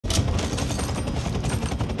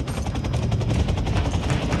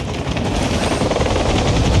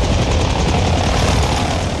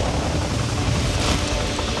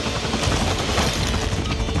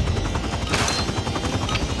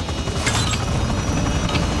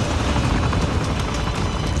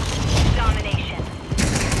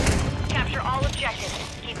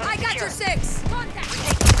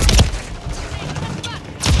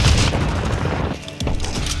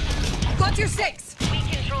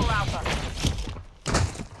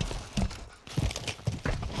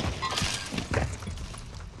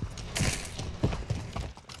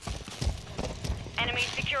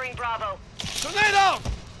Grenade out!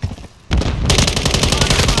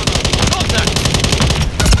 Contact!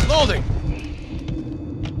 Loading!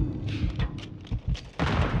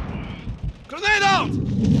 Grenade out!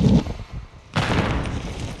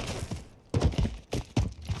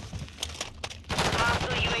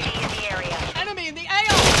 Hostile UAV in the area. Enemy in the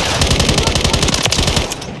AO!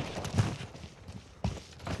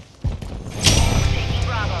 Taking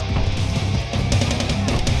Bravo.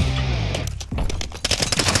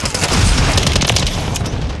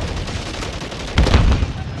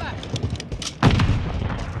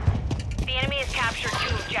 The enemy has captured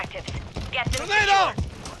 2 objectives. Get them Grenade secure. out!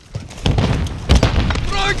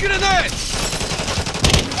 Throw a grenade!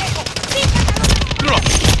 Drop!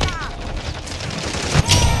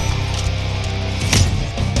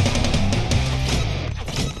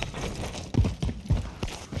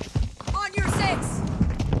 On your 6!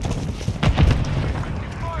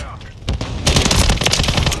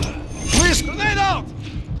 Please, grenade out!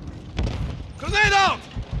 Grenade out!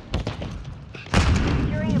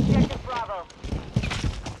 Securing objective Bravo.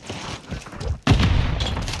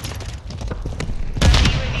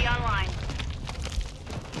 UAV online.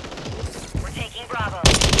 We're taking Bravo.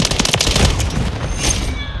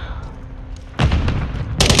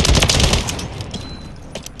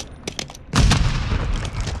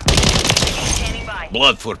 Standing by.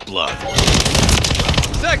 Blood for blood.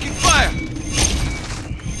 Taking fire!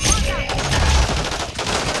 Objective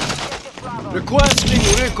Bravo. Requesting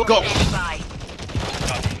recall. Go! Standing by.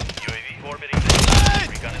 UAV orbiting.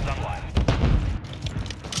 Recon is online.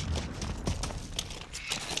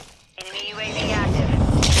 Enemy UAV active.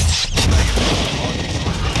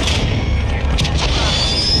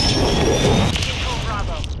 Control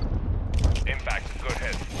Bravo. Impact. Go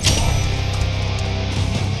ahead.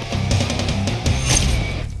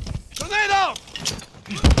 Grenade out!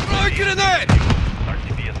 Throw a grenade!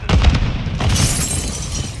 RTB assistance.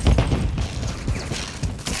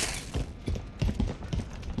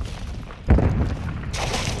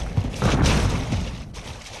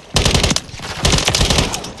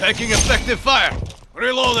 Taking effective fire!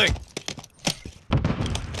 Reloading!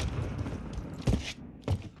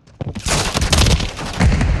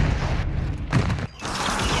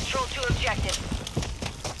 Control 2 objectives.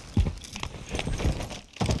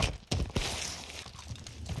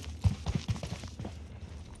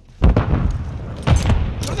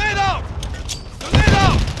 Grenade out! Grenade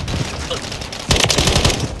out!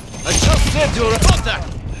 I just said you're a contact!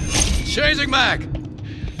 Changing mag!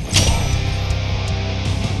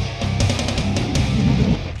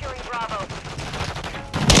 Securing Bravo.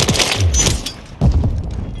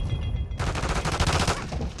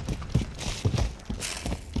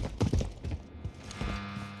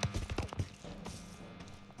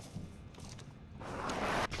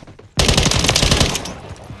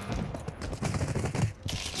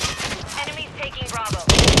 Enemies taking Bravo.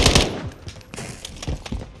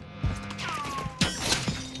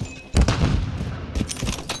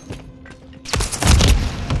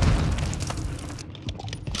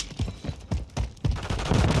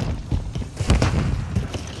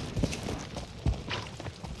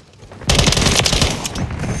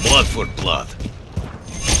 Blood for blood.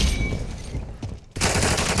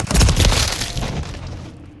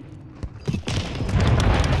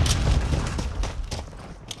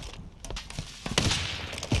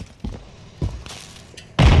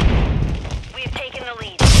 We have taken the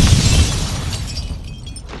lead.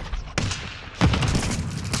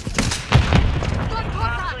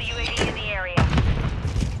 Hostile UAV in the area.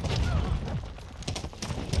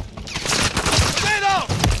 Grenade out!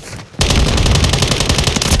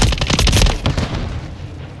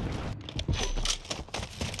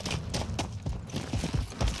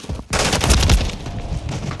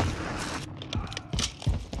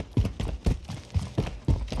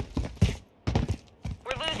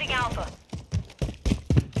 We're losing Alpha.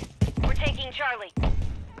 We're taking Charlie.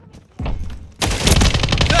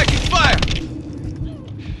 Taking fire!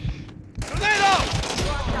 Grenade out!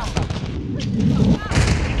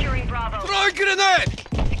 Securing Bravo. Throw a grenade!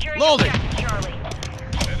 Securing Loading. objective Charlie.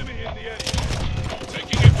 Enemy in the area.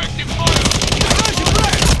 Taking effective fire! Charging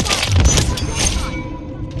red!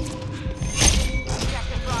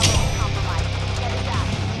 Objective Bravo is compromised. Get it back.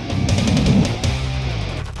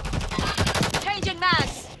 Changing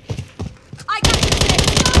mags! I got you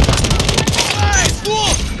 6! Nice!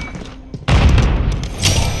 Wolf!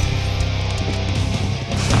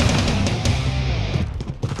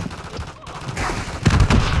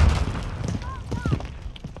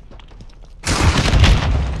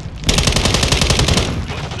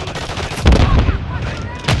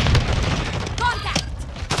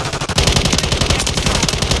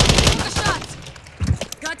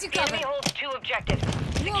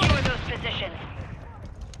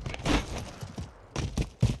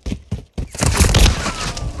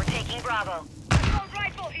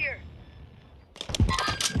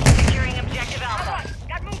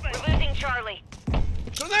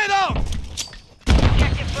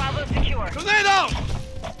 Grenade out!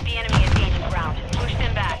 The enemy is gaining ground. Push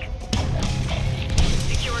them back.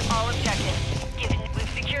 Secured all objectives. We've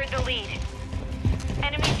secured the lead.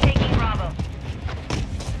 Enemies taking Bravo.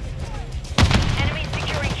 Enemies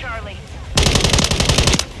securing Charlie.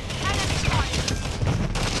 Enemy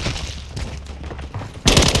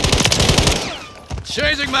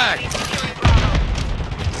Chasing Mac! Enemies securing Bravo.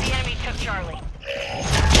 The enemy took Charlie.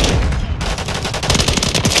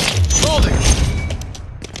 Holding!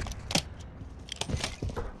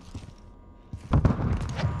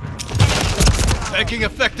 Taking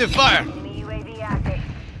effective fire! Enemy UAV active.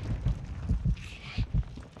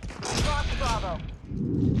 Lost Bravo.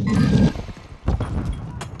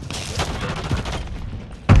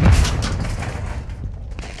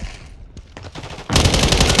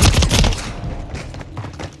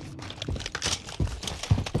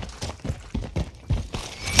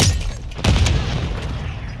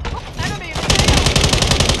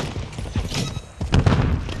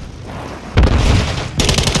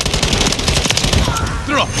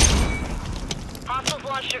 Throw! Hostiles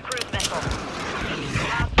launched a cruise missile. Hostiles in the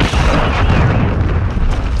area.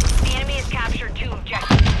 The enemy has captured 2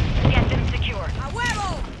 objectives. Get them secure. A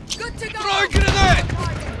huevo! Good to go! Throw a grenade!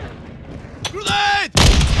 Grenade!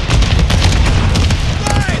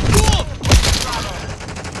 Grenade! Cool! Bravo.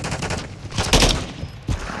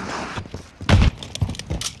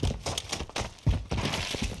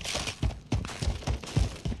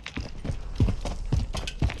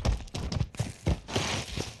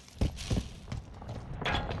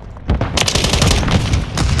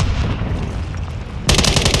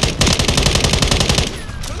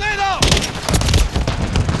 Grenade out!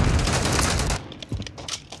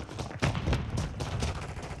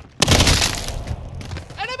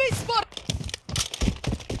 Enemy spot!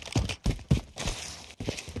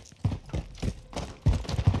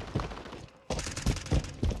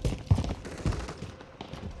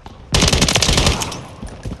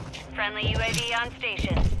 Friendly UAV on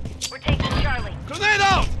station. We're taking Charlie. Grenade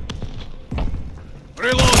out!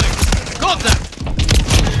 Reloading! Contact!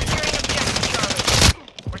 Securing objective Charlie.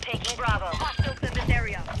 We're taking Bravo. Hostiles in this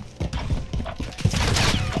area.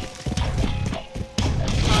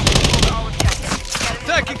 Hostiles hold all objectives. Get 'em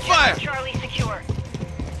Taking objective fire. Charlie secure.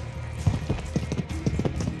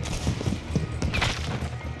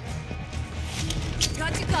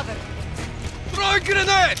 Got you covered. Throw a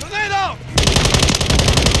grenade! Grenade out!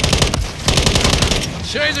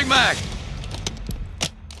 Changing mag!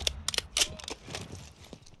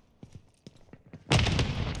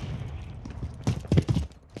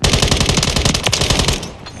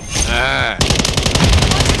 Ah.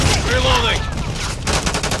 Reloading!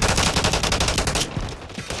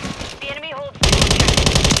 The enemy holds 2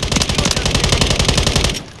 objectives.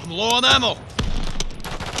 I'm low on ammo!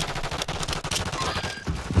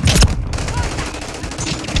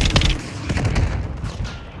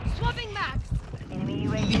 Swapping max. Enemy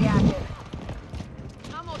UAV active.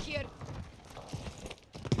 Ammo here.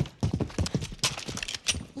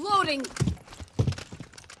 Loading.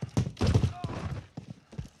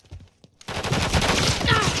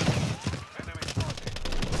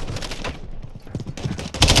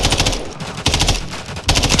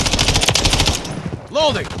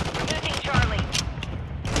 Loading! Losing Charlie.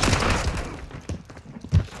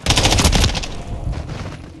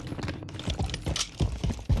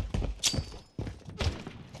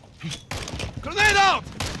 Grenade out!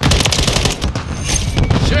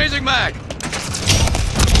 Changing mag!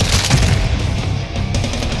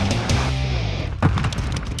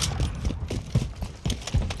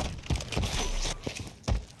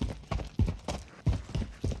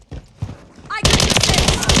 I got you six.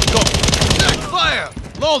 Go! Next fire!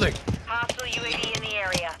 Loading! Hostile UAV in the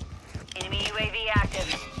area. Enemy UAV active.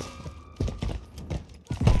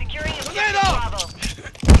 Securing objective out! Bravo.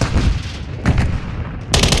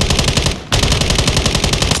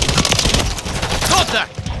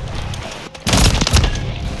 Contact!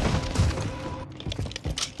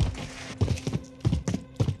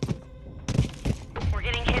 We're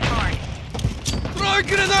getting hit hard. Throw a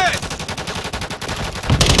grenade!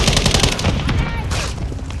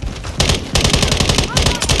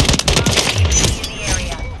 UAV in the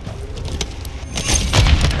area.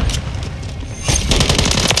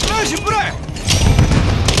 Flash and break!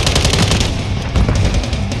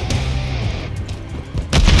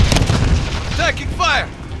 Taking fire!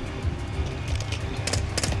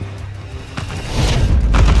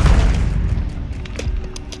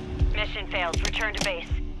 Mission failed. Return to base.